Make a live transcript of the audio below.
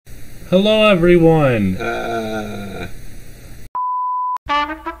Hello, everyone.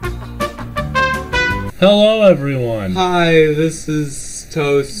 Hello, everyone. Hi, this is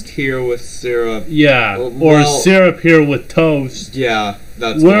Toast here with syrup. Yeah, Well, or syrup here with toast. Yeah,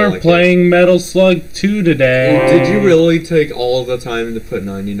 that's We're more like playing Metal Slug 2 today. Well, did you really take all of the time to put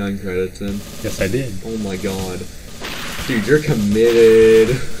 99 credits in? Yes, I did. Oh my god. Dude, you're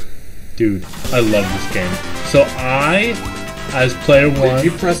committed. Dude, I love this game. So I, as player one... Did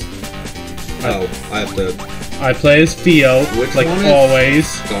you press... Oh, I have to... I play as Theo, Which like one always.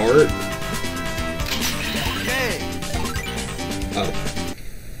 Start? Oh.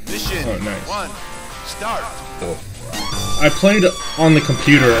 Mission Oh, nice. 1, start. Oh. I played on the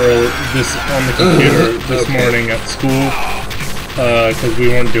computer this Okay. morning at school, because we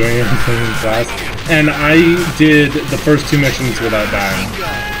weren't doing anything in class, and I did the first 2 missions without dying.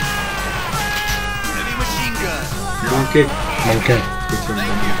 Heavy machine gun. Monkey. Okay.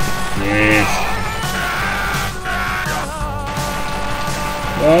 Yes.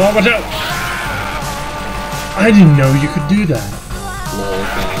 Oh, watch out! I didn't know you could do that. Lol,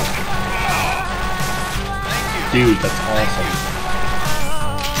 god. Dude, that's awesome.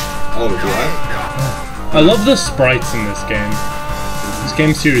 Oh, do I? I love the sprites in this game. This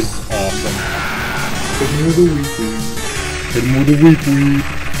game series is awesome. Hit me with a weekly. Hit him with a weekly.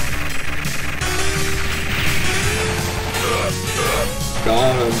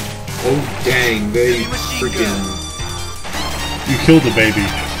 Got him. Oh, dang, they freaking... You killed the baby.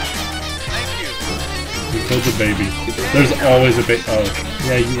 Thank you. You killed the baby. There's always a baby. Oh,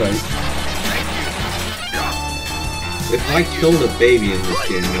 yeah, you're right. If I killed a baby in this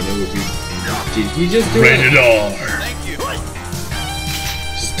game, then it would be... Did he just do Rated it? R. Thank you.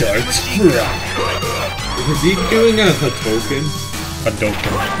 Start sprite. Is he doing a token?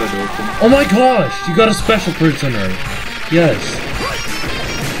 Hadouken. Hadouken. Oh my gosh! You got a special prisoner. Yes.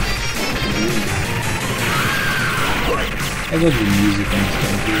 I love the music on this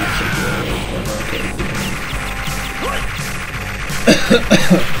game, dude. It's so good.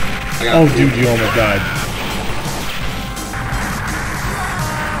 Oh, dude, you almost died.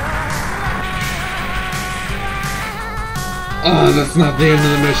 Oh, that's not the end of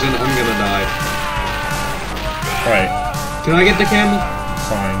the mission. I'm gonna die. Alright, Can I get the camel?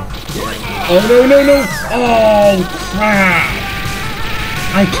 fine. Oh, no, no, no! Oh, crap!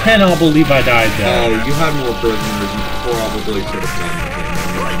 I cannot believe I died there. Oh, you had more prisoners. You probably should have done that.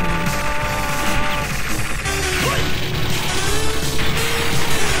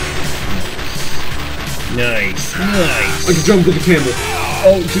 Nice, nice. I can jump with the camel.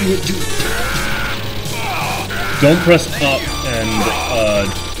 Oh, do it, do it. Don't press up and,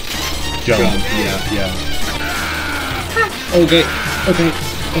 jump. Yeah. Yeah. Okay, okay,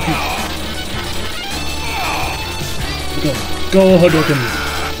 okay. Go, Hadouken.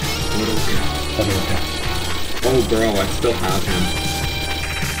 Hadouken. Oh, bro, I still have him.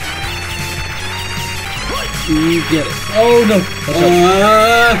 You get it. Oh, no.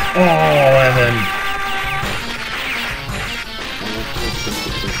 Oh, Evan.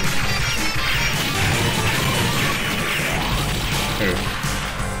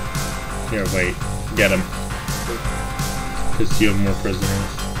 Here, wait. Get him. Because you have more prisoners.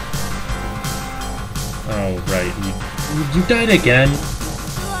 Oh, right. You died again?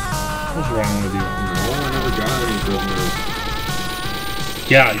 What's wrong with you? No, I never got any prisoners.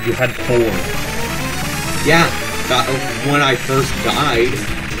 Yeah, you had 4. Yeah, that, when I first died.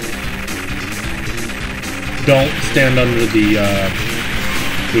 Don't stand under the,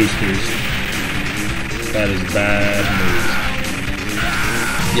 boosters. That is bad news.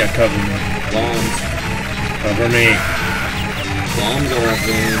 Yeah, cover me. Bombs. Cover me. Bombs are a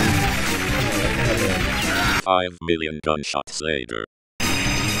thing. 5 million gunshots later.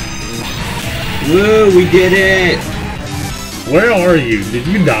 Woo, we did it! Where are you? Did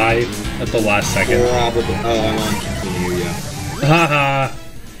you die at the last second? Probably. Oh, I'm on continue, yeah. Haha.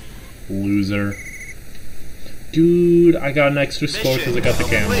 Loser. Dude, I got an extra score because I got the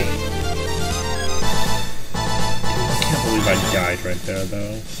camel. I can't believe I died right there,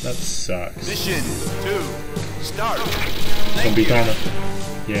 though. That sucks. Mission 2, start. Don't be Tana.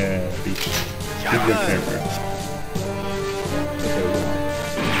 Yeah, be good character. Okay, well.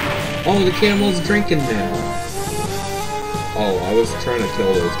 Oh, the camel's drinking now. Oh, I was trying to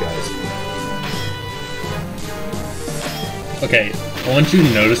kill those guys. Okay, I want you to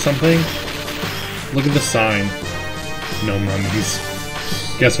notice something. Look at the sign. No mummies.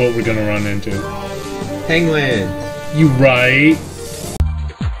 Guess what we're gonna run into? Penguins! You right?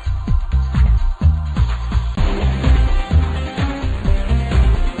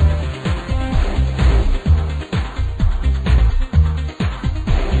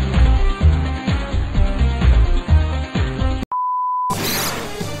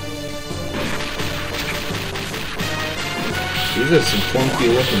 These are some funky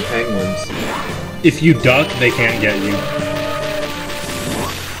looking penguins. If you duck, they can't get you.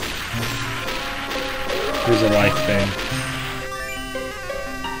 There's a life thing.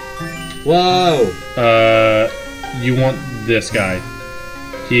 Whoa! You want this guy.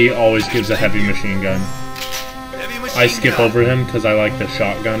 He always gives a heavy machine gun. Heavy machine I skip gun. over him because I like the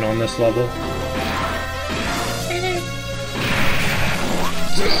shotgun on this level.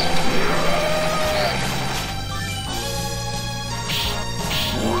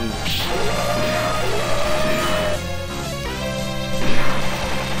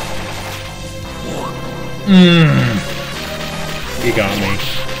 He got me.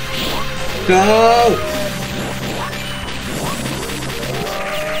 Go!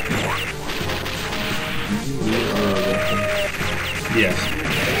 Yes.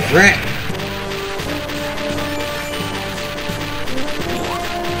 Rat!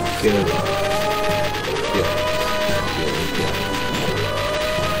 Kill. Kill. Kill.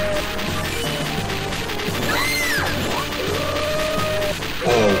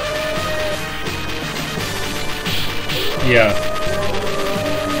 Oh. Yeah.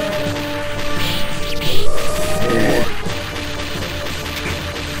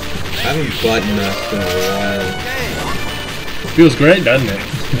 I haven't button mashed in a while. Feels great, doesn't it?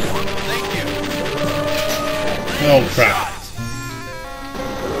 Thank you. Oh crap.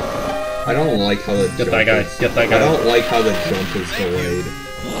 I don't like how the Get jump that guy. is. Get that I guy. don't like how the jump is delayed.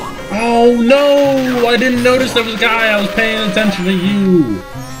 Oh no! I didn't notice there was a guy. I was paying attention to you.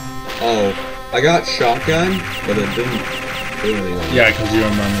 Oh, I got shotgun, but it didn't do anything. Yeah, because you're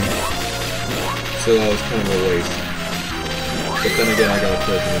money. So that was kind of a waste. But then again, I got a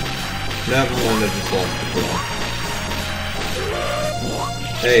prisoner. Never mind, I just lost the prisoner.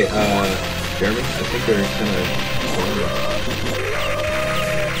 Hey, Jeremy, I think they're kind of...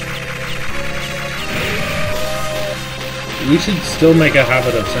 We should still make a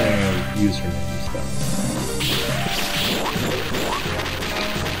habit of saying a username and stuff.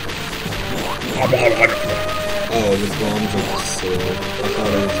 Oh, the bombs are just slow. I thought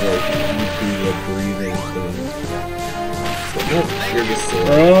it was like you do the breathing thing. But nope, you're just slow.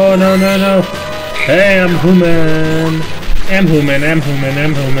 Oh no no no! Hey, I'm human. I'm human.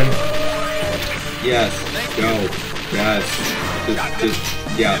 Yes, go. Yes. Just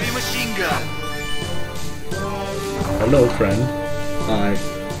yeah. Heavy machine gun. Hello, friend.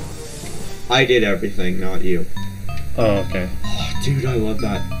 I did everything, not you. Oh, okay. Oh, dude, I love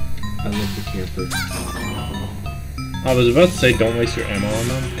that. I love the camper. I was about to say don't waste your ammo on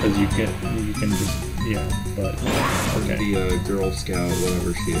them because you can just but okay. The Girl Scout,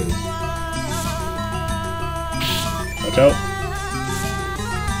 whatever she is. Watch out!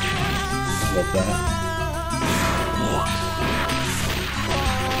 Love that.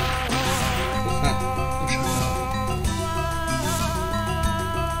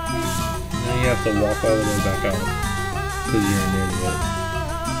 Now you have to walk all the way back out because you're an idiot.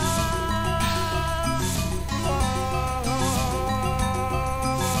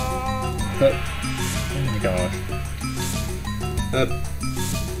 Oh my gosh.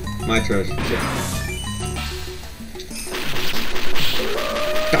 My treasure chest.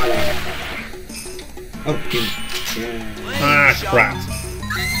 Oh, yeah. Ah, crap.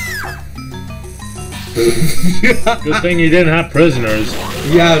 Good thing you didn't have prisoners,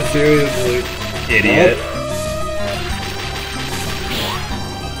 Yeah, seriously. idiot.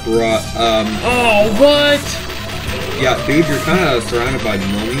 Bruh, Oh, what? yeah, dude, you're kind of surrounded by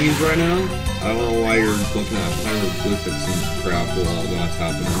mummies right now. I don't know why you're looking at hieroglyphics and crap while that's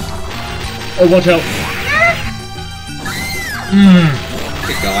happening. Oh, watch out.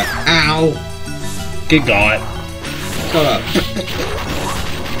 Get got. Ow! Get got. Shut up.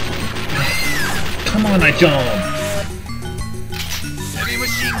 Come on, I jumped. Heavy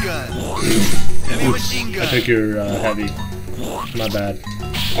machine gun. Heavy machine I gun. think you're heavy. My bad. I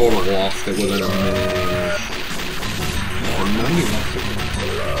would have lost it within a minute. And now you lost it.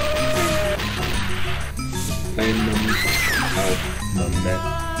 And, Moment.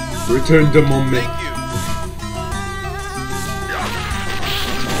 return the moment. Thank you.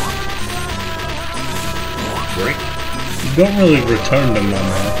 Right? You don't really return to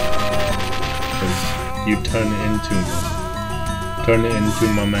moment. Because you turn it into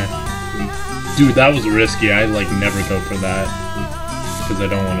moment. Dude, that was risky. I like never go for that. Because I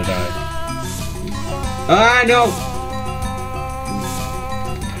don't want to die. Ah, no!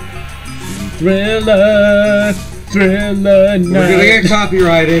 Thriller night. We're gonna get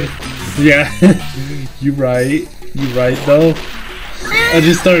copyrighted. Yeah, you right though. I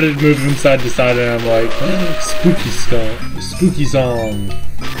just started moving side to side and I'm like, spooky song.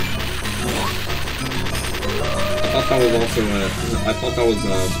 I thought that was also I thought that was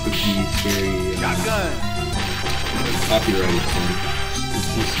a spooky, scary, Shotgun. copyrighted song.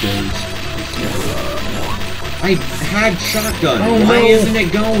 Spooky, I had shotgun. Oh, Why no. isn't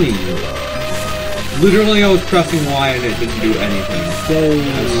it going? Literally, I was pressing Y and it didn't do anything.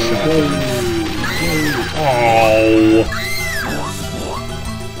 That's shotgun. Oh.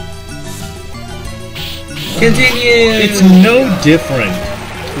 Continue. It's no different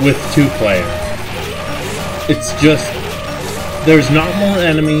with 2-player. It's just there's not more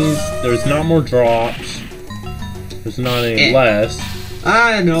enemies, there's not more drops, there's not any less.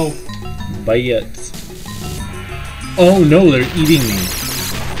 I know. But yet. Oh no, they're eating me.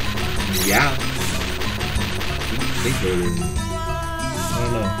 Yeah. I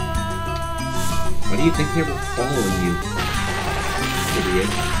don't know. Why do you think they were following you?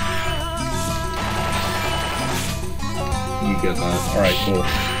 Idiot. You get that. Alright, cool.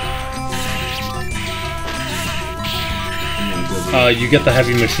 Oh, You get the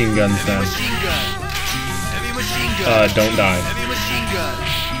heavy machine guns then. Machine gun. Heavy machine gun. Don't die. Heavy machine gun.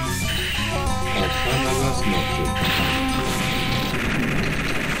 I'll try my best not to.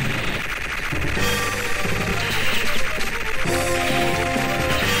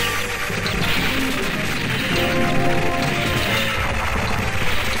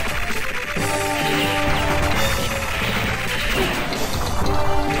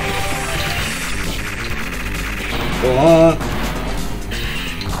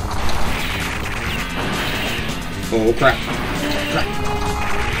 Oh crap.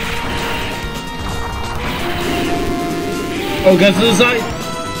 Oh, get to the side!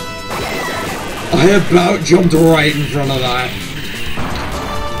 I about jumped right in front of that.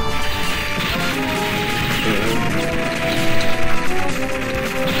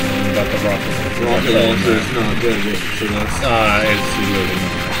 Got the rocket launcher. Rocket launcher is not good for this. It's really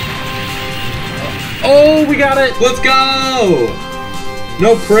not. Oh, we got it! Let's go!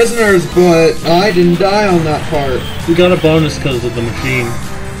 No prisoners, but I didn't die on that part. We got a bonus because of the machine.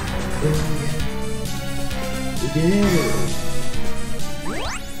 Yeah.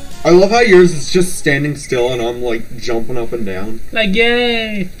 I love how yours is just standing still and I'm like jumping up and down. Like,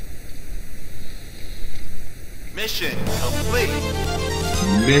 yay! Mission complete.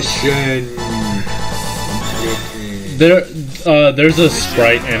 Mission. There's a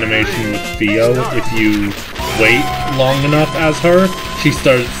sprite animation with Theo. If you wait long enough as her, she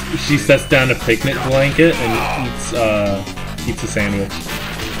sets down a picnic blanket and eats a sandwich.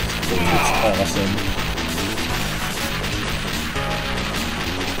 It's awesome.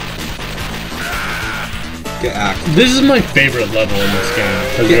 Get axed. This is my favorite level in this game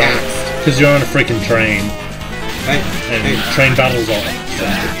because you're on a freaking train Hey, and hey. train battles all.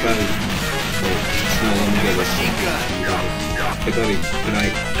 Machine gun. Hey buddy, can I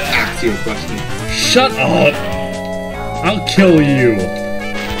ask you a question? Shut up! I'll kill you.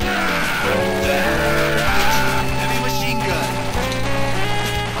 Heavy machine gun.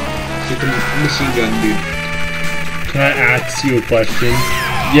 Shoot the machine gun, dude. Can I ask you a question?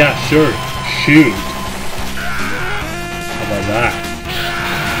 Yeah, sure. Shoot. How about that?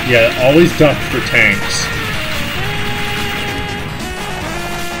 Yeah, always duck for tanks.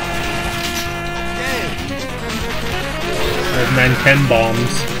 And then 10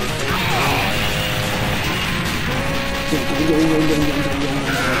 bombs.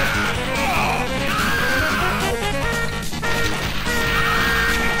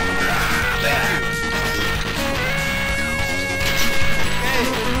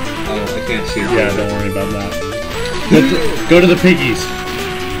 Oh, I can't shoot. Yeah, don't worry about that. Go to the piggies.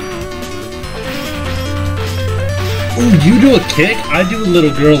 Ooh, you do a kick? I do a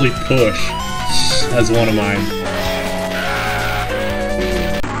little girly push as one of mine.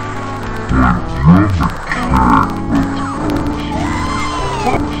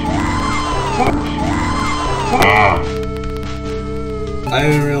 I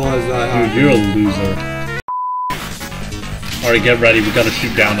didn't realize that Dude, happened. you're a loser. Alright, get ready. We gotta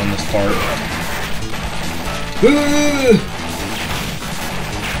shoot down on this part.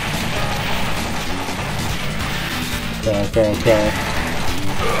 Crawl, crawl, crawl.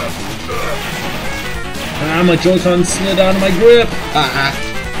 Ah, my Joy-Con slid out of my grip!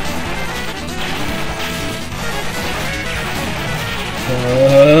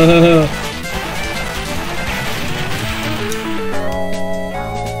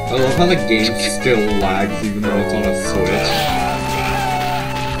 I love how the game still lags even though it's on a Switch.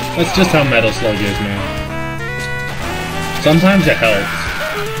 That's just how Metal Slug is, man. Sometimes it helps.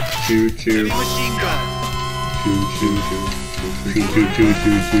 Choo choo. Heavy machine gun. Choo choo choo. Choo choo choo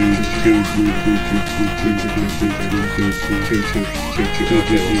choo choo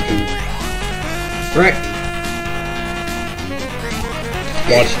choo choo Right.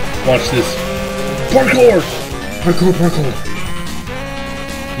 Watch this. Parkour! Parkour.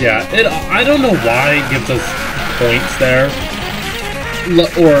 Yeah, I don't know why it gives us points there.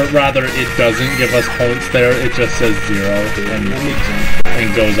 Or rather, it doesn't give us points there. It just says 0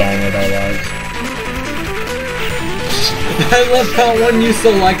 and goes on with our lives. I love how when you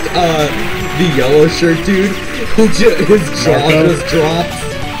select the yellow shirt dude, his jaw just drops.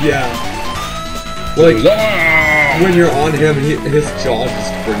 Yeah. Like when you're on him, his jaw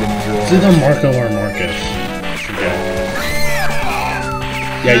just friggin' drops. It's either Marco or Marcus.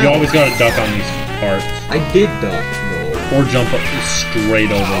 Yeah, you always gotta duck on these parts. I did duck, no. Or jump up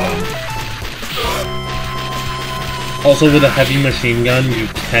straight over them. Also, with a heavy machine gun, you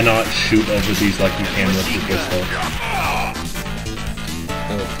cannot shoot over these like you can with your pistol.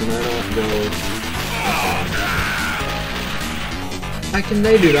 Oh, can I not go? How can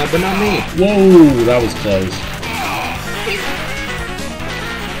they do that, but not me? Whoa, that was close.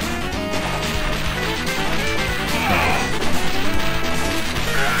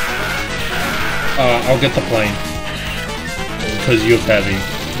 I'll get the plane. Because you have heavy.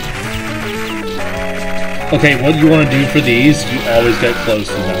 Okay, what you want to do for these, you always get close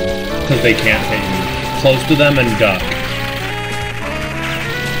to them. Because they can't hit you. Close to them and duck.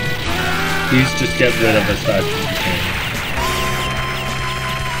 These just get rid of as fast as you can.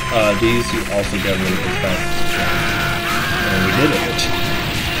 These you also get rid of as fast as you can. And we did it.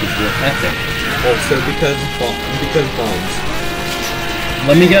 Because we're epic. Also because bombs.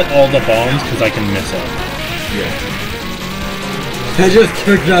 Let me get all the bombs because I can miss it. Yeah. I just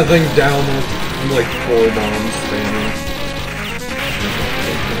took that thing down with like 4 bombs standing.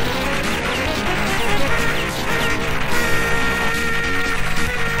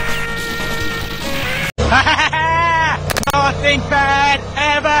 Nothing bad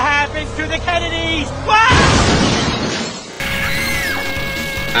ever happens to the Kennedys!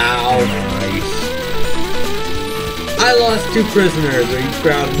 Ow. Nice. I lost 2 prisoners. Are you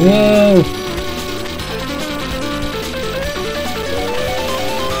proud of me? Whoa!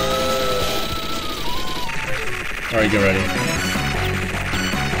 Alright, get ready.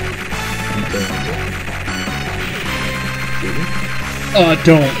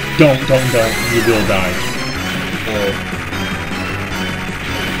 Don't. You will die. Oh.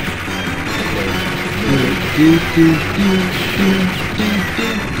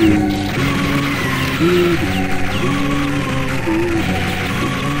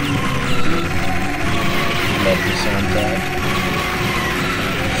 Love the soundtrack.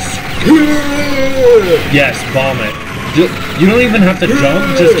 Yes, bomb it. You don't even have to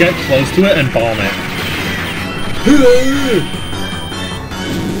jump, just get close to it and bomb it.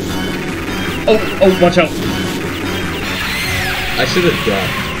 Oh, watch out. I should have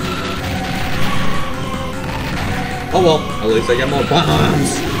ducked. Oh well, at least I get more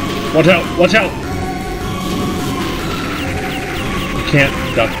bombs. Watch out. You can't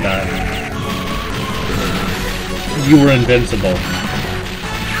duck that. You were invincible.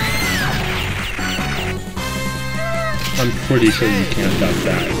 I'm pretty sure you can't duck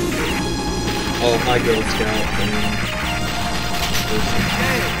that. Oh, hi Girl Scout.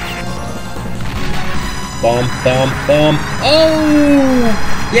 Bomb. Oh!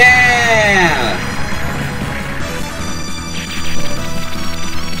 Yeah!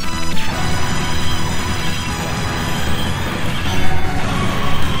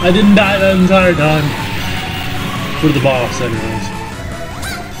 I didn't die the entire time. For the boss, anyways.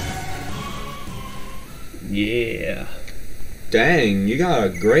 Yeah. Dang, you got a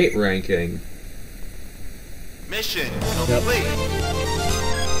great ranking. Mission complete.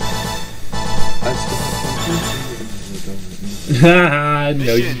 Haha,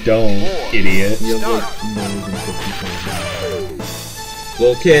 no you don't, idiot. You have like more than 50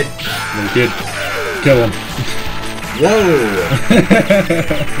 Little kid. Kill him. Whoa!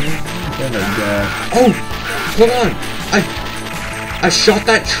 Oh my god. Oh! Hold on! I shot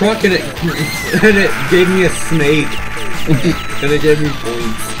that truck and it gave me a snake. And it gave me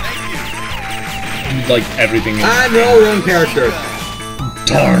points. Like everything. No, wrong character.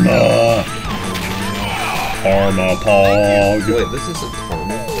 Tarma Pog. Wait, this is a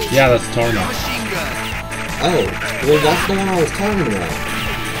Tarma? Yeah, that's Tarma. Oh, well that's the one I was talking about.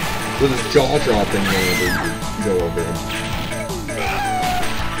 With his jaw dropping whenever you go over him.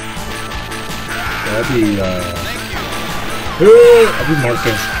 I'll be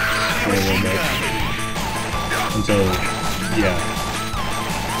Marcus for a little bit. Until, yeah.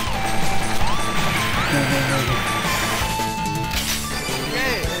 Oh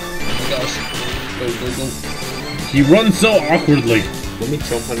my gosh. Go. He runs so awkwardly. Let me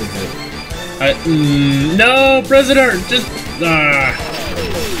jump on his head. No, prisoner! Just,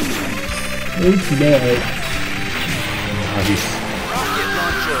 It's bad. Nice.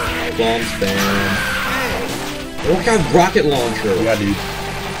 Bomb spam. What kind of rocket launcher? Yeah, dude.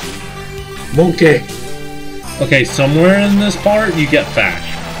 Monkey. Okay, somewhere in this part you get back.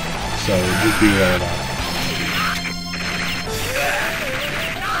 So just be aware of that.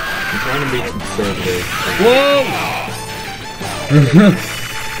 I'm trying to be conservative. Whoa!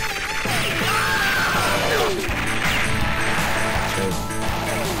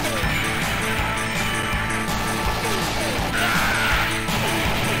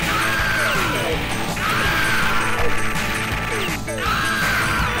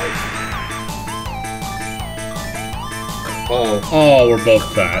 Oh. Oh, we're both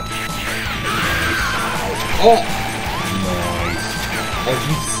fat. Oh! Nice. Oh,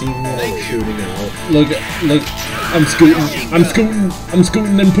 you see me like shooting out. Look, I'm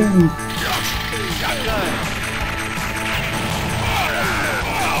scooting and pooting.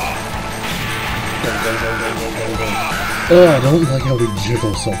 Oh, I don't like how we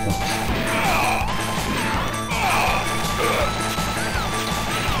jiggle so much.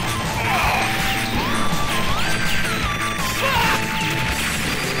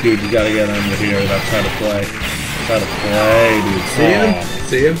 Dude, you gotta get under here. That's how to play. That's how to play, dude. See him?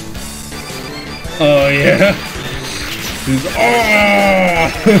 See him? Oh, yeah. He's, oh!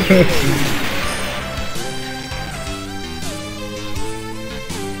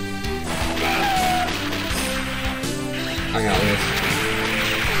 I got this.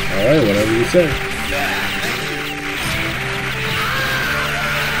 Alright, whatever you say.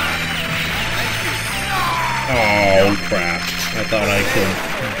 Oh, crap. I thought I could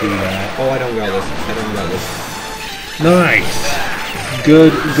do that. Oh, I don't got this. I don't got this. Nice.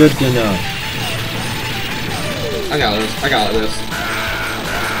 Good to know. I got this. I got this.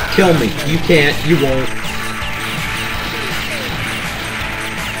 Kill me. You can't. You won't.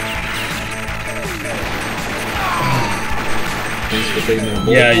 Thanks for taking that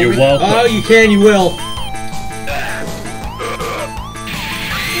bullet. Yeah, you're welcome. Oh, you can. You will.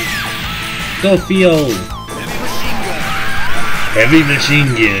 Go, Theo. Heavy machine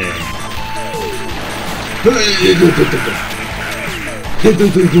gun.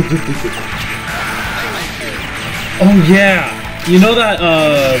 Oh yeah, you know that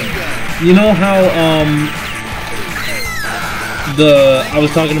you know how I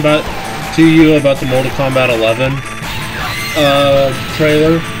was talking about to you about the Mortal Kombat 11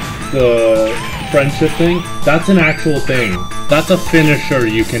 trailer, the friendship thing. That's an actual thing. That's a finisher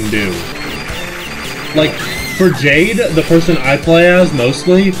you can do. Like for Jade, the person I play as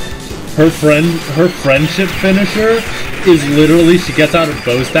mostly, her friendship finisher is literally she gets out her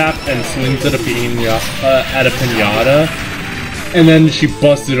bow staff and swings at a pinata, and then she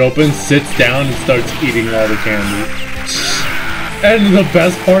busts it open, sits down, and starts eating all the candy. And the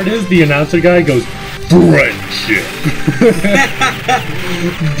best part is the announcer guy goes, "Friendship."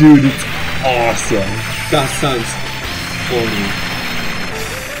 Dude, it's awesome. That sounds funny.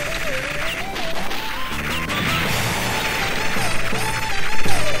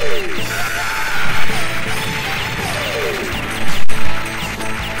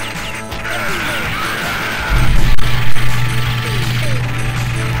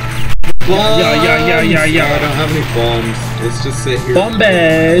 Yeah. I don't have any bombs. Let's just sit here.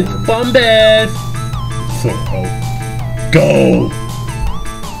 Bombas! So, go!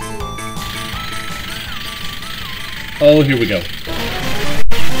 Oh, here we go.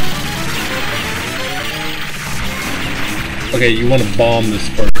 Okay, you want to bomb this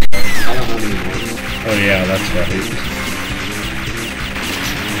first. I don't have any bombs. Oh yeah, that's right.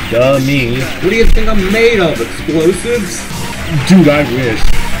 Dummy. What do you think I'm made of? Explosives? Dude, I wish.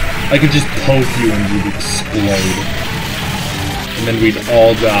 I could just poke you and you'd explode. And then we'd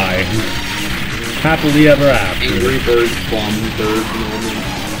all die. Happily ever after. Angry birds, bombing birds,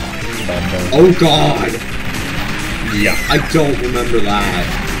 oh god! Yeah. I don't remember that.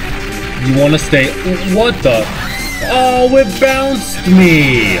 You wanna stay... What the... Oh, it bounced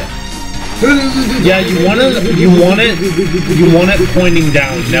me! Yeah, you want it pointing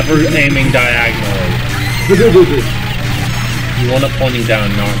down, never aiming diagonally. You want it pointing down,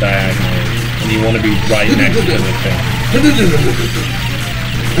 not diagonally. And you want to be right next to the thing.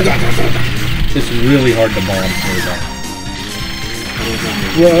 It's really hard to bomb through that.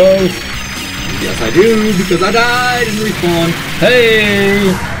 Whoa! Yes, I do, because I died and respawned.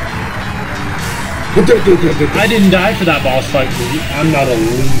 Hey! I didn't die for that boss fight because I'm not a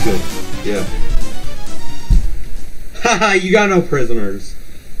loser. Yeah. Haha, you got no prisoners.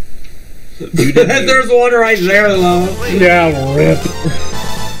 There's one right there, though. Yeah, rip.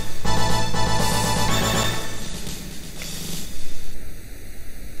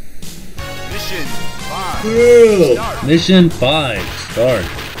 Mission 5, start.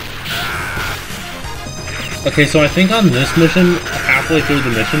 Okay, so I think on this mission, halfway through the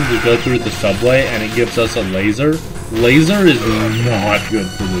mission, we go through the subway and it gives us a laser. Laser is not good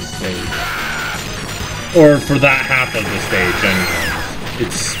for this stage. Or for that half of the stage, anyways.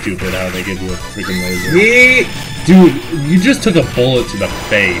 It's stupid how they give you a freaking laser. Yeet! Dude, you just took a bullet to the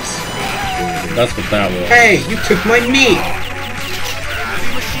face. That's what that was. Hey, you took my meat!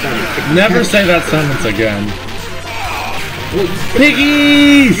 Never say that sentence again. Well,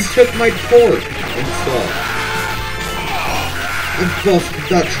 Piggies! you took my pork and stuff. I busted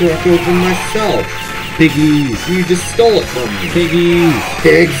that truck open myself. Piggies. You just stole it from me. Piggies.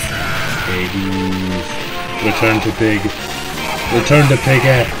 Pigs. Piggies. Return to pig. Return to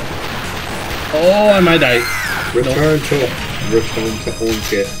pigette. Oh, I might die. Return to own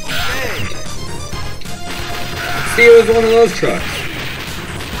shit. See, it was one of those trucks.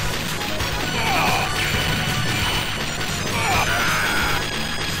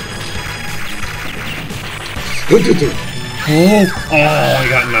 Oh, I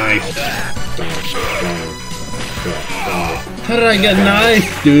got knifed. How did I get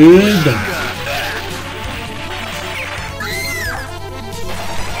knifed, dude?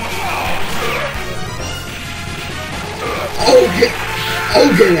 Oh,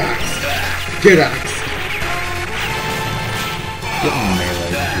 get axed. Get axed. Get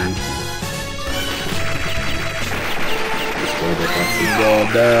melee, dude.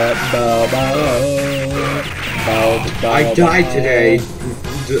 I died today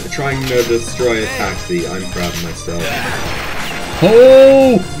trying to destroy a taxi. I'm proud of myself.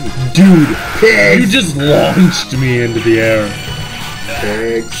 Oh, dude, Pigs. you just launched me into the air.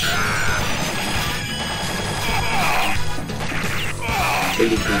 Pigs.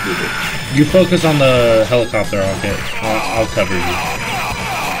 You focus on the helicopter, I'll cover you.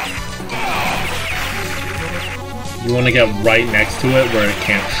 You want to get right next to it where it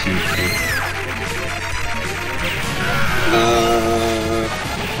can't shoot you.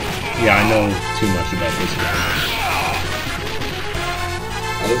 Yeah, I know too much about this one.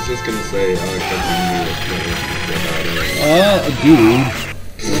 I was just gonna say, dude.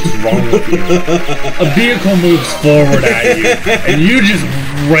 What's wrong with you? A vehicle moves forward at you, and you just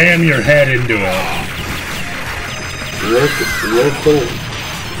ram your head into it.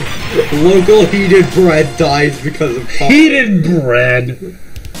 Local heated bread dies because of fire. Heated bread.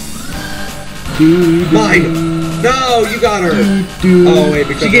 Mine. No, you got her. Oh wait,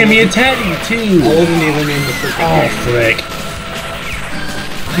 because she gave me a teddy too. I wasn't even in the freaking game. Frick.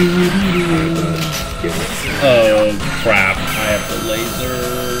 Oh crap! I have the laser.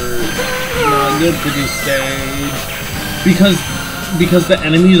 Not good for this stage because the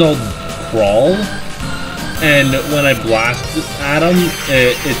enemies all crawl, and when I blast at them,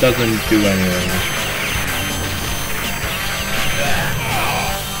 it doesn't do anything.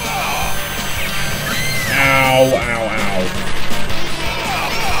 Ow! Ow! Ow!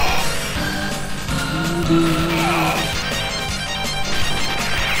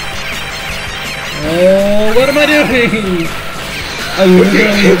 Oh, what am I doing? I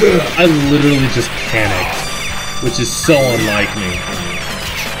literally just panicked, which is so unlike me.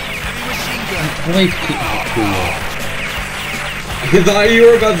 I like cool. I thought you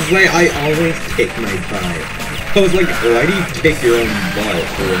were about to say, I always kick my butt. I was like, why do you kick your own butt,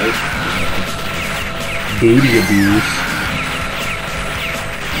 right? Booty abuse.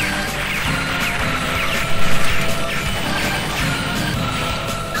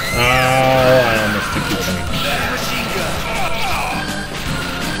 Oh, I almost took the thing.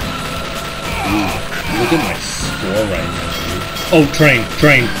 Ooh, look at my score right now, dude. Oh, train.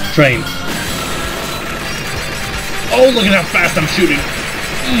 Oh, look at how fast I'm shooting.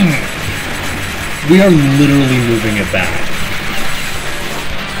 We are literally moving it back.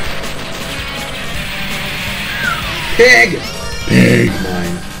 Pig!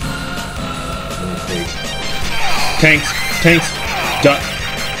 Mine. Tanks. Duck.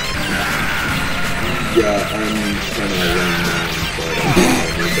 Yeah, I'm trying to run now, so I don't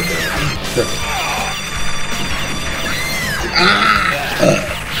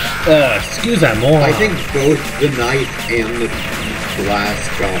know. Excuse-moi. I think both the knife and the glass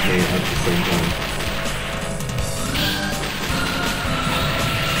got me at the same time.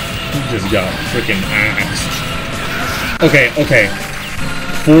 You just got freaking axed. Okay.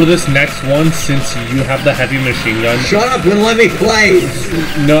 For this next one, since you have the heavy machine gun... Shut up and let me play!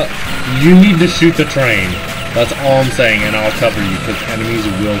 No, you need to shoot the train. That's all I'm saying, and I'll cover you, because enemies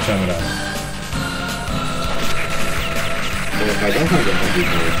will come at us. Well, if I don't have the heavy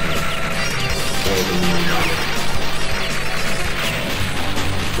gun,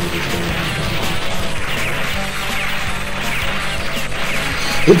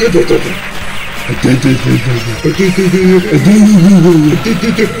 What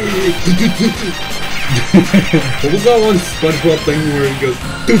was that one SpongeBob thing where he goes?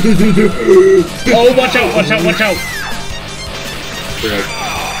 Oh, watch out! Watch out! Watch out! Correct.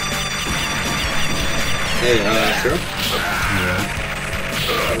 Hey, Sarah? Yeah.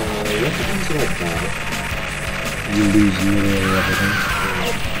 What happens if I die? You lose literally everything.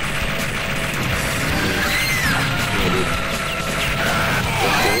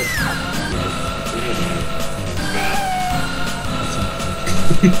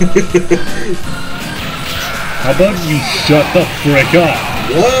 How about you shut the frick up?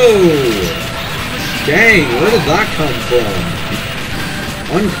 Whoa! Dang, where did that come from?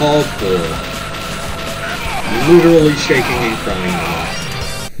 Uncalled for. Literally shaking and crying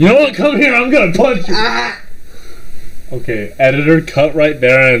now. You know what? Come here, I'm gonna punch you! Ah! Okay, editor, cut right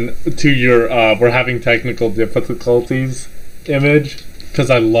there and to your, we're having technical difficulties image, because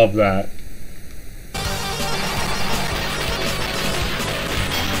I love that.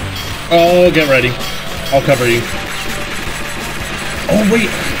 Oh, get ready. I'll cover you. Oh, wait!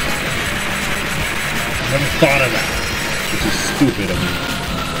 I never thought of that. Which is stupid of me.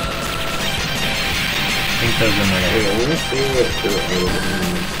 I think there's another one. I wanna see what there's another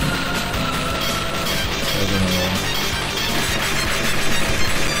one.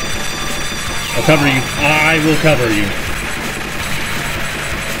 I'll cover you. I will cover you.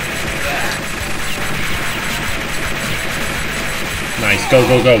 Nice. Go,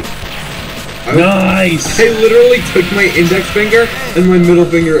 go, go. Nice! I literally took my index finger and my middle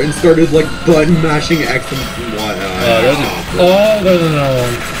finger and started like button mashing X and Y. There's another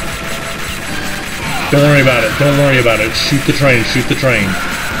one. Don't worry about it. Don't worry about it. Shoot the train. Shoot the train.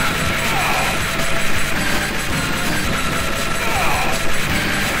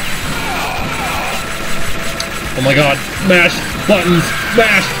 Oh my god. Mash buttons.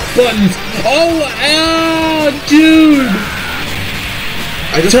 Mash buttons. Oh, dude.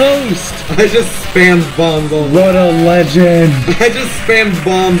 Toast! I just spammed bombs on. What a legend! I just spammed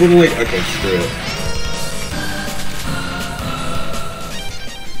bombs and I'm like, okay, screw it.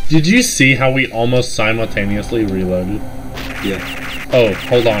 Did you see how we almost simultaneously reloaded? Yeah. Oh,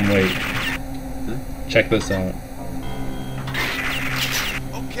 hold on, wait. Huh? Check this out.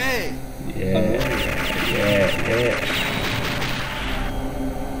 Okay. Yeah.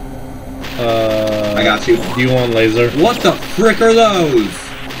 I got you. Do you want laser? What the frick are those?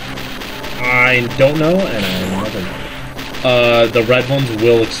 I don't know, and I never know. The red ones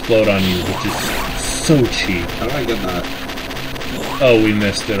will explode on you, which is so cheap. How do I get that? Oh, we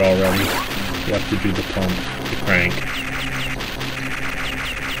missed it already. You have to do the pump, the crank.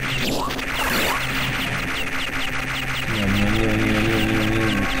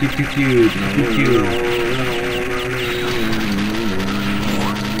 Pew pew pew, pew pew.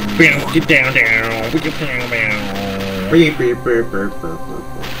 Get down, down.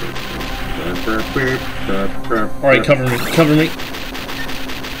 Alright, cover me, cover me.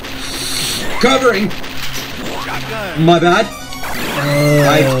 Covering! My bad.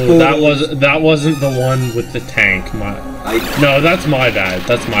 That wasn't the one with the tank. No, that's my bad.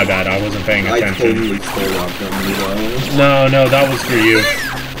 That's my bad. I wasn't paying attention. I totally stole that from you though. No, that was for you.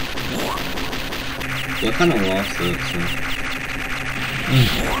 Well, I kind of lost it, so.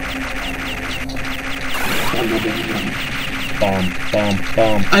 Bomb, bomb,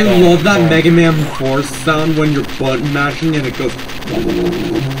 bomb. I love that Mega Man Force sound when you're button mashing and it goes.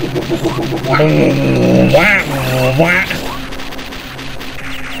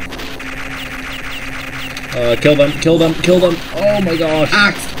 Kill them, kill them, kill them. Oh my gosh.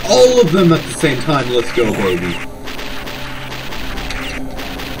 Axed all of them at the same time. Let's go, baby.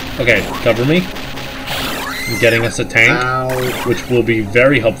 Okay, cover me. I'm getting us a tank, which will be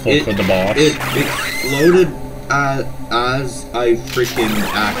very helpful for the boss. It exploded as I freaking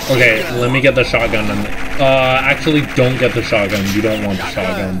axed. Okay, let me get the shotgun. Actually, don't get the shotgun. You don't want the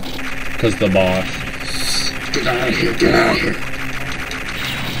shotgun. Because the boss. Get out of here, get out of here.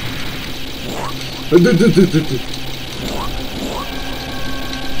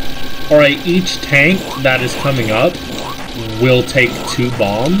 Alright, each tank that is coming up will take 2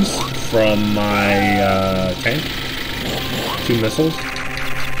 bombs from my tank. 2 missiles.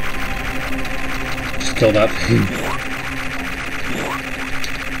 Just kill that thing.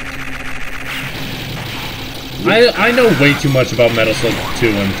 I know way too much about Metal Slug 2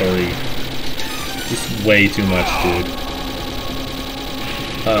 and 3. Just way too much, dude.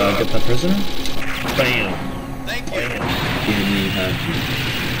 Get that prisoner? Bam. Thank you.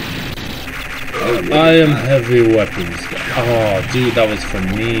 I am heavy weapons guy. Oh, dude, that was for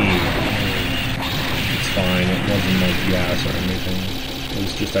me. It's fine. It wasn't like gas or anything. It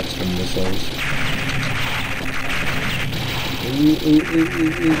was just extra missiles. Ooh.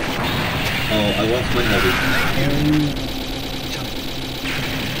 Oh, I lost my heavy.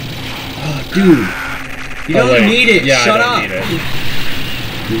 Oh, dude! You don't need it! Yeah, Shut I up! don't need it.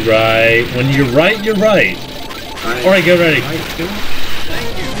 You're right. When you're right, you're right. Alright, get ready.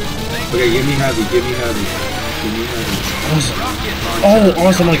 Okay, give me heavy. Awesome. Oh,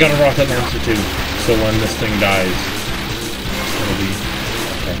 awesome, I got a rocket launcher too. So when this thing dies, it'll be...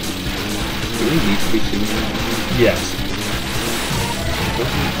 Okay. Do we need to be shooting that? Yes.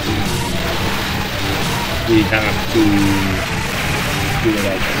 We have to do it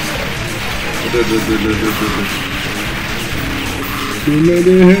like this. Don't let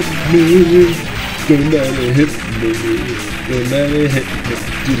it hit me. Don't let it hit me. Don't let it hit me.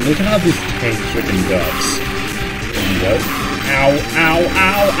 Dude, look at how this tank freaking ducks. What? Ow, ow,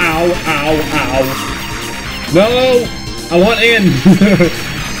 ow, ow, ow, ow. No! I want in!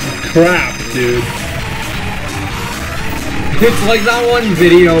 Crap, dude. It's like that one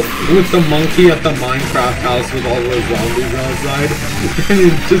video with the monkey at the Minecraft house with all those zombies outside. And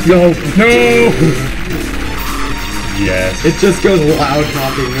it just No! Yes. It just goes loud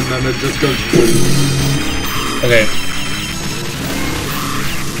knocking and then it just goes Okay.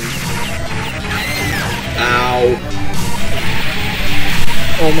 Ow.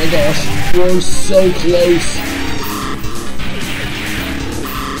 Oh my gosh, we're so close.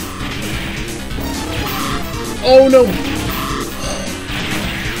 Oh no!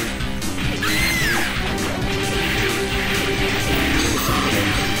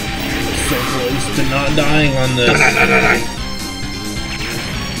 So close to not dying on this.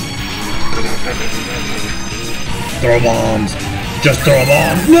 Throw bombs. Just throw a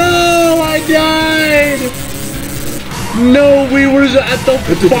bomb. No, I died! No, we were at the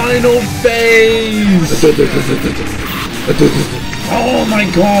final phase! Oh my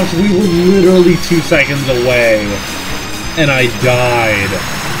gosh, we were literally 2 seconds away. And I died.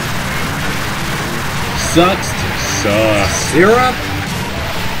 Sucks to suck. Syrup?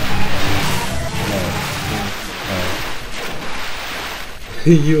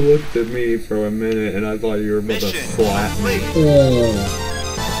 You looked at me for a minute and I thought you were about to slap me. Oh.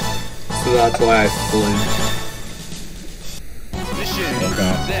 So that's why I flinched.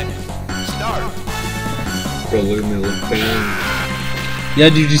 Believe me, look down. Yeah,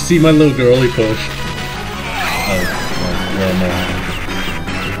 did you see my little girly push? Oh, where am I?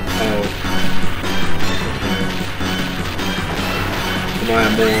 Oh. Am I a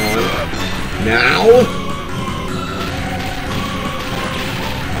moron? Now?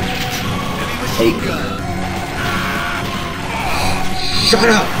 Shut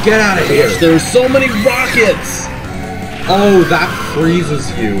up! Get out of here! There's so many rockets! Oh, that freezes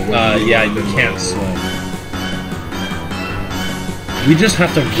you. Yeah, you can't swim. We just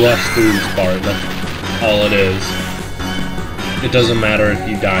have to rush through this part, that's all it is. It doesn't matter if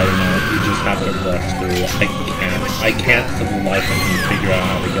you die or not, you just have to rush through. I can't for the life of me figure out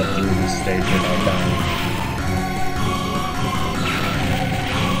how to get through this stage without dying.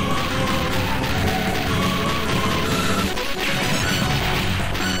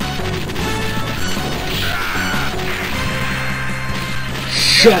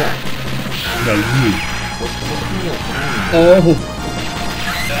 Shut up! No, you. Oh.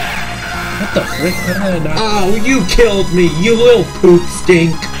 What the frick? How did I die? Oh, you killed me, you little poop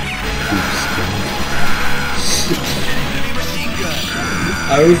stink!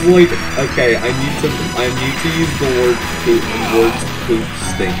 I was like, okay, I need to use the word poop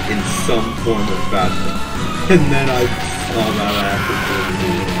stink in some form or fashion. And then I saw that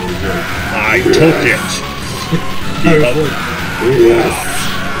opportunity and I was like, I took it! I was like, yes!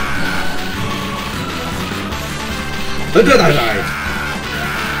 Does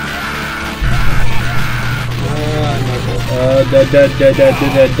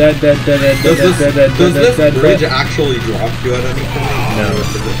this bridge actually drop you at any point? No. Or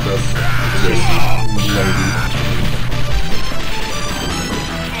is it just Maybe.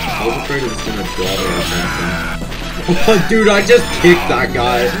 I was afraid it was gonna drop me or something. Oh, dude, I just kicked that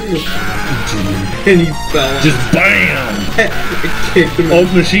guy. And he fell. Just BAM! I kicked him. Oh,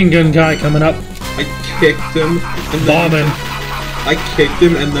 machine gun guy coming up. I kicked him. And Bombing. I kicked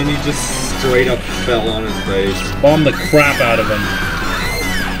him and then he just straight up fell on his face. Bomb the crap out of him.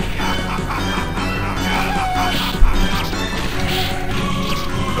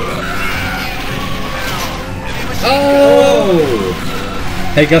 Oh!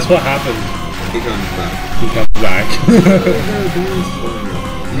 Hey, guess what happened? He comes back. He comes back.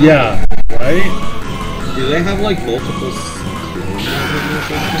 Yeah, right? Do they have like multiple clones or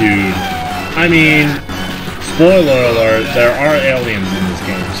something? Dude. I mean, spoiler alert, there are aliens in this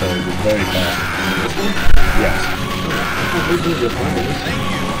game, so it's very fast. Yes.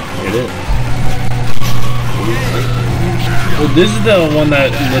 It is. Well, this is the one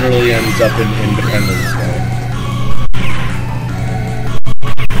that literally ends up in Independence Day.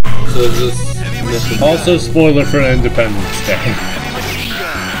 So is this mission Also, spoiler for Independence Day.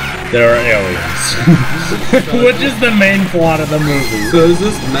 There are aliens. Which is the main plot of the movie. So is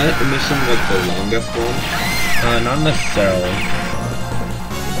this mission like the longest one? Not necessarily.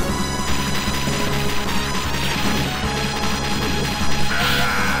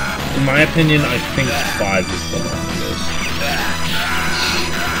 In my opinion, I think 5 is the longest.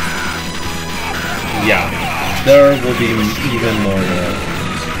 Yeah, there will be even more aliens.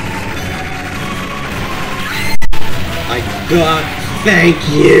 Thank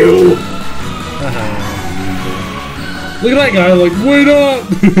you! Look at that guy, like, wait up!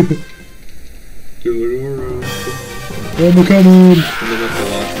 Come on. And then at the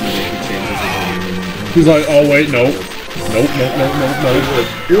last minute he changes his name. He's like, oh wait, nope. Nope.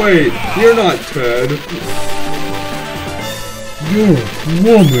 Like, wait, you're not Ted. You're a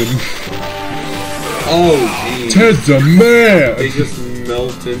woman. Oh, geez. Ted's a man! They just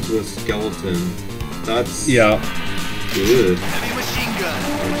melt into a skeleton. That's... Yeah. good. Heavy machine gun.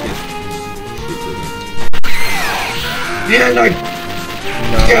 And I...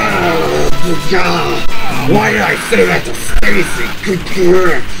 Why did I say that to Stacy?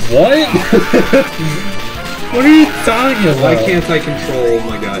 What? What are you talking about? Why can't I control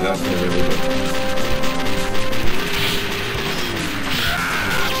my guy? That's it.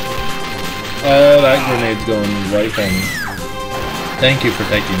 Oh, that grenade's going right for me. Thank you for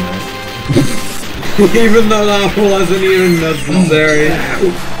taking that. Even though that wasn't even necessary.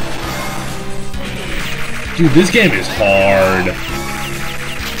 Dude, this game is hard.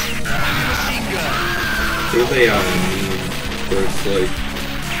 There's a meme where it's like,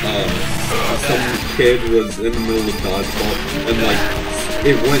 some kid was in the middle of dodgeball and like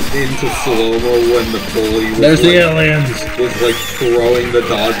it went into slow-mo when the bully was There's the aliens. Was like throwing the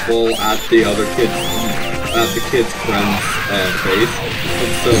dodgeball at the other kid's friend's face.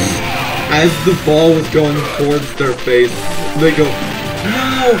 And so as the ball was going towards their face, they go,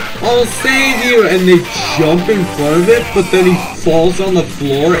 "No, I'll save you!" And they jump in front of it, but then he falls on the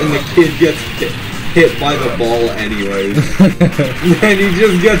floor and the kid gets hit by the ball anyways. And he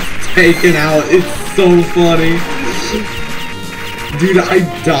just gets taken out. It's so funny. Dude, I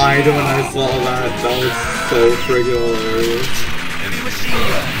died when I saw that. That was so friggin' hilarious. Come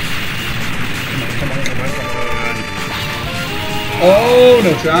on. Oh,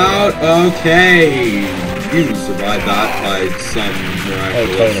 no. Watch out. Okay. You survived that by some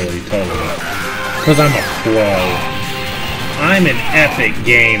miraculous... Oh, totally. Because I'm a pro. I'm an epic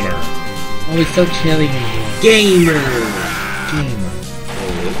gamer. Oh, it's so chilly in here. Gamer.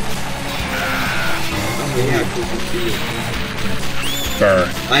 Oh, yeah, Burr.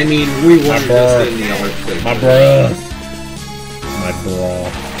 I mean, we weren't just in the Arctic. My bra.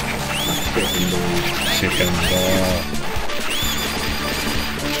 Chicken bra.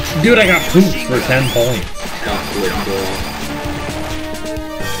 Dude, I got pooped for 10 points. Chocolate bra.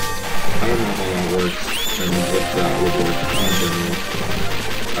 I don't know how that works, and if that would work in general.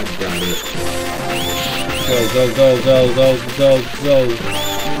 I got it.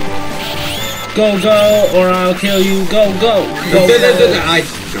 Go, or I'll kill you. Go. I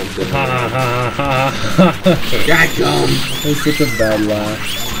jumped in. Ha. God gum. It's such a bad laugh.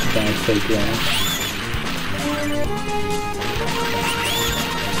 Bad fake laugh.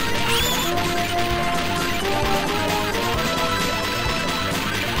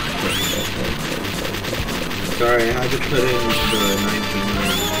 Sorry, I had to put in the 1990.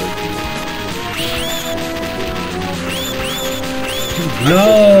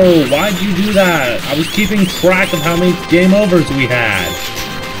 No! Why'd you do that? I was keeping track of how many game overs we had.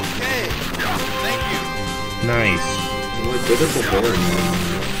 Okay. Thank you. Nice. Well, I did it before.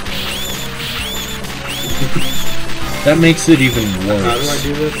 That makes it even worse. How do I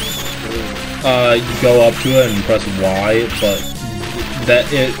do this? You go up to it and press Y, but that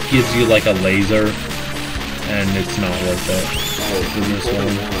it gives you like a laser, and it's not worth it. Oh, For this one.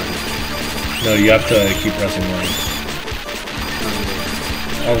 Y. No, you have to keep pressing Y.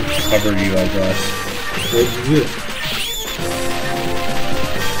 I'll cover you, I guess. What's this?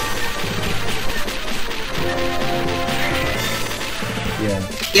 Yeah.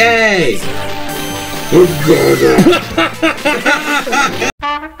 Yay!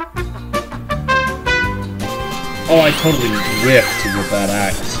 Oh, I totally whiffed with that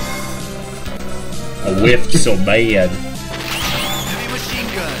axe. I whiffed so bad. Heavy machine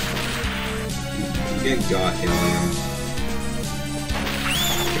gun. Get got, alien.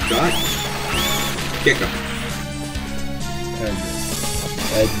 Get got? Get got.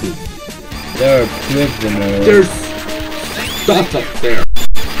 There are prisoners. There's stuff up there.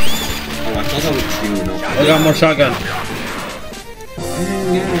 Oh, I thought that was you. No. I got more shotgun.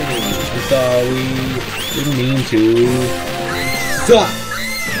 I'm sorry. Didn't mean to. Stop!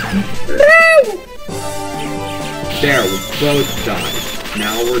 No! There, we both died.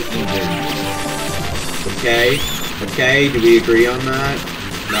 Now we're even. Okay? Okay, do we agree on that?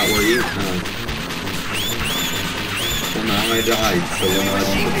 That we're even? Well, now I died, so we're not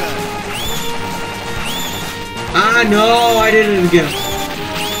even. Ah, no! I did it again!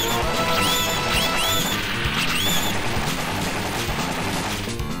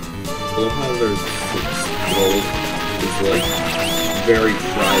 I love how there's gold is like very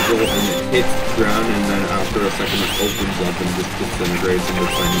fragile and it hits the ground and then after a second it opens up and just disintegrates into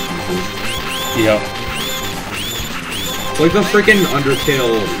tiny pieces. Yep. It's like the freaking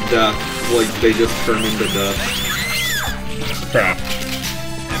Undertale death, like they just turn into dust. Crap.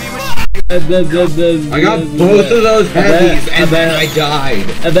 I got both of those heavies and then I died.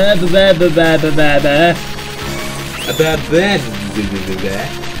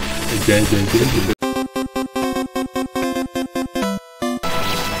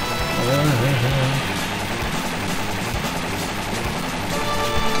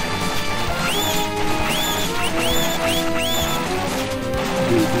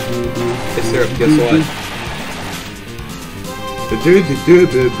 Hey, Syrup, guess what?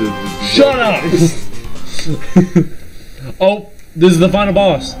 Shut up! Oh, this is the final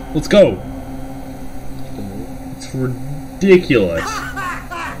boss. Let's go. It's ridiculous.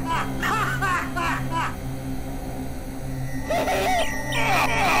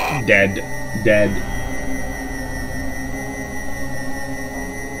 Dead. Dead.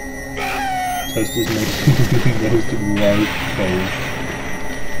 Toast is making roasted large toast.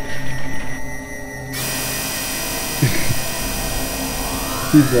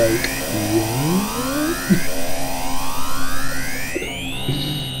 He's like, what?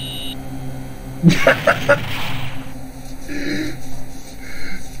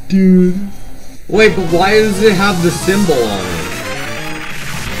 Dude. Wait, but why does it have the symbol on it?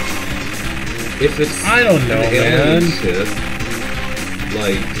 If it's I don't know, man. Shit,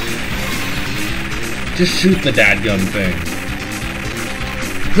 like, just shoot the dadgum thing.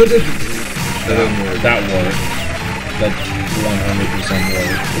 That worked. That 100%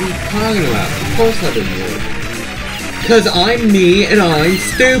 worked. What are you talking about? Of course that didn't work. Cause I'm me and I'm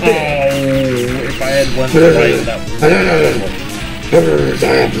stupid. Oh, if I had one right, that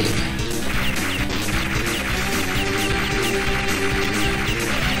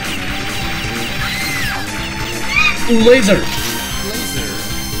Laser!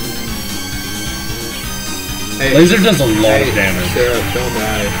 Hey, Laser does a lot of damage. Sarah, don't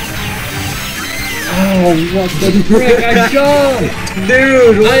die. Oh, what the frick? I jumped!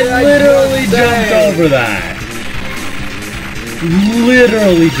 Dude, I literally jumped over that.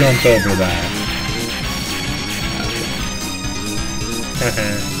 Literally jumped over that.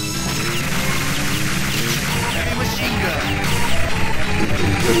 Heavy machine gun.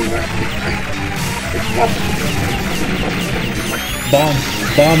 Bomb.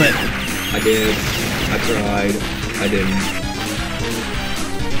 Bomb it. I did. I tried. I didn't.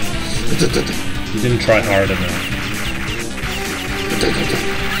 You didn't try hard enough.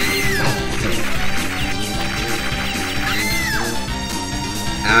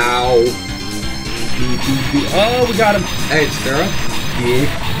 Ow. Oh, we got him. Hey, Sarah. Yeah.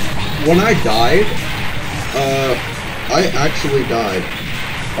 When I died, I actually died.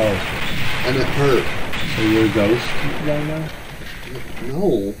 Oh. And it hurt. So you're a ghost right now?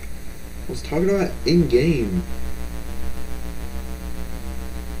 No. I was talking about in-game.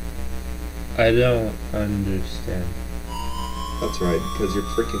 I don't understand. That's right, because you're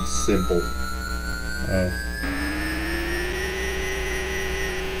freaking simple. Oh.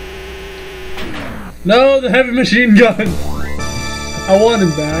 No, the heavy machine gun! I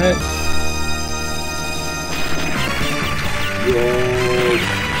wanted that.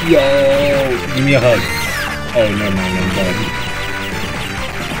 Yo! Give me a hug. Oh, never mind, I'm done.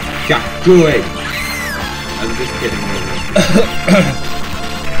 Yeah, good! I'm just kidding.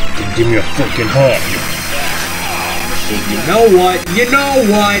 Give me a fucking hug. You know what? You know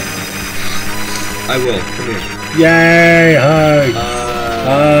what? I will. Come here. Yay! Hugs!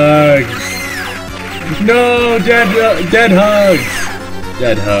 Hugs! No! Dead hugs!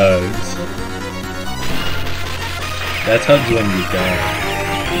 Dead hugs. That's hugs when you die.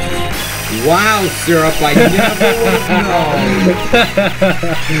 Wow, Syrup, I never would have known.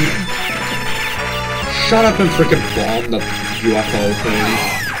 shut up and frickin' bomb the UFO thing?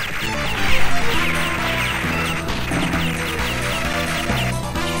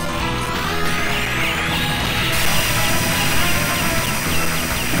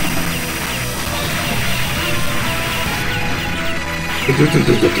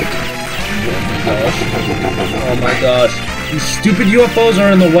 Oh my gosh. These stupid UFOs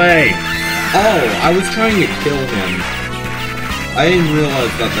are in the way! Oh, I was trying to kill him. I didn't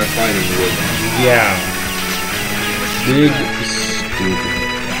realize that they're fighting with him. Yeah. Big stupid.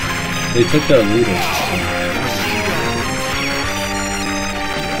 They took their leader.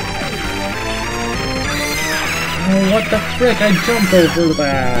 Oh, what the frick? I jumped over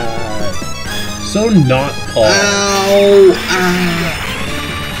that. So not Paul. Ow!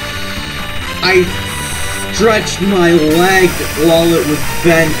 I stretched my leg while it was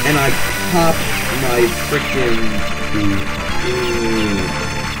bent and I popped my frickin'...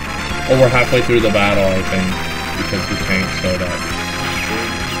 Oh, we're halfway through the battle, I think, because the tank showed up.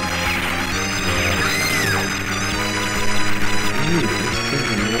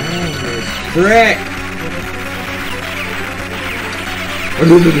 Frick!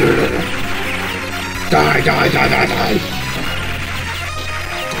 Die, die, die, die, die!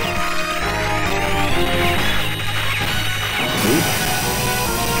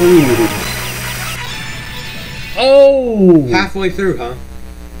 Ooh. Oh! Halfway through, huh?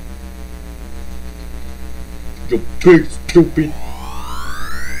 You big stupid.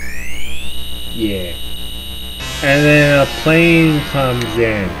 Yeah. And then a plane comes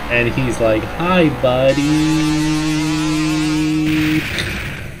in, and he's like, "Hi, buddy."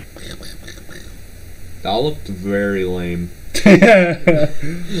 That looked very lame.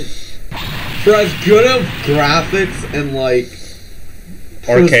 For as good of graphics and like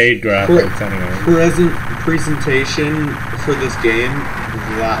arcade graphics, anyway. Presentation for this game,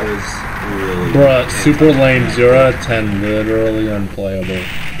 that was really. Bruh, super lame. 0 out of 10, literally unplayable.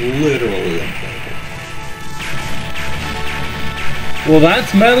 Literally unplayable. Well,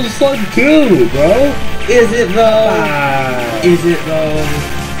 that's Metal Slug 2, bro. Is it though? Is it though?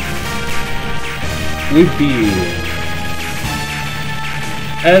 Would be.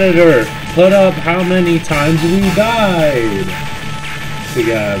 Editor, put up how many times we died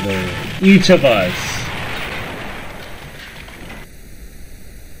together. Each of us.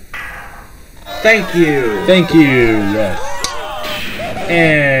 Thank you. Thank you, yes.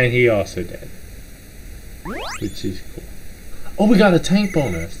 And he also did. Which is cool. Oh, we got a tank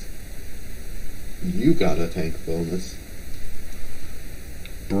bonus. You got a tank bonus.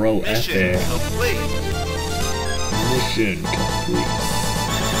 Bro, Mission epic. complete. Mission complete.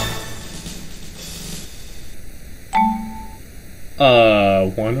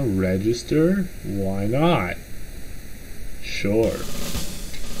 Wanna register? Why not? Sure.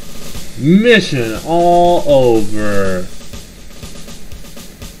 Mission all over.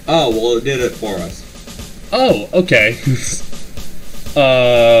 Oh, well, it did it for us. Oh, okay.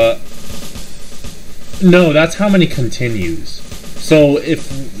 No, that's how many continues. So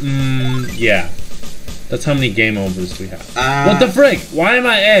if, yeah. That's how many game overs we have. What the frick? Why am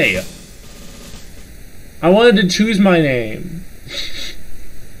I A? I wanted to choose my name.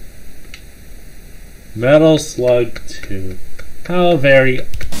 Metal Slug 2. How very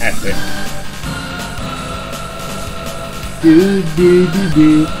epic.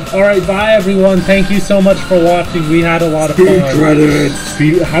 Alright, bye everyone. Thank you so much for watching. We had a lot of fun. Credits.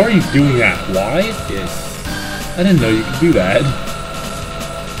 How are you doing that? Why? Yeah. I didn't know you could do that.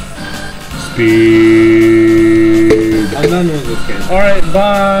 Speed. I'm done with this game. Alright,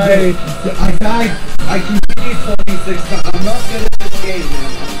 bye. I died. I continued 26 times. I'm not good at this game,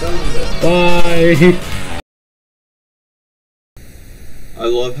 man. I'm done with it. Bye. I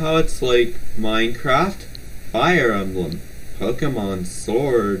love how it's like Minecraft, Fire Emblem, Pokemon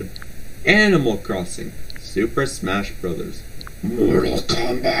Sword, Animal Crossing, Super Smash Bros. Mortal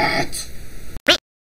Kombat.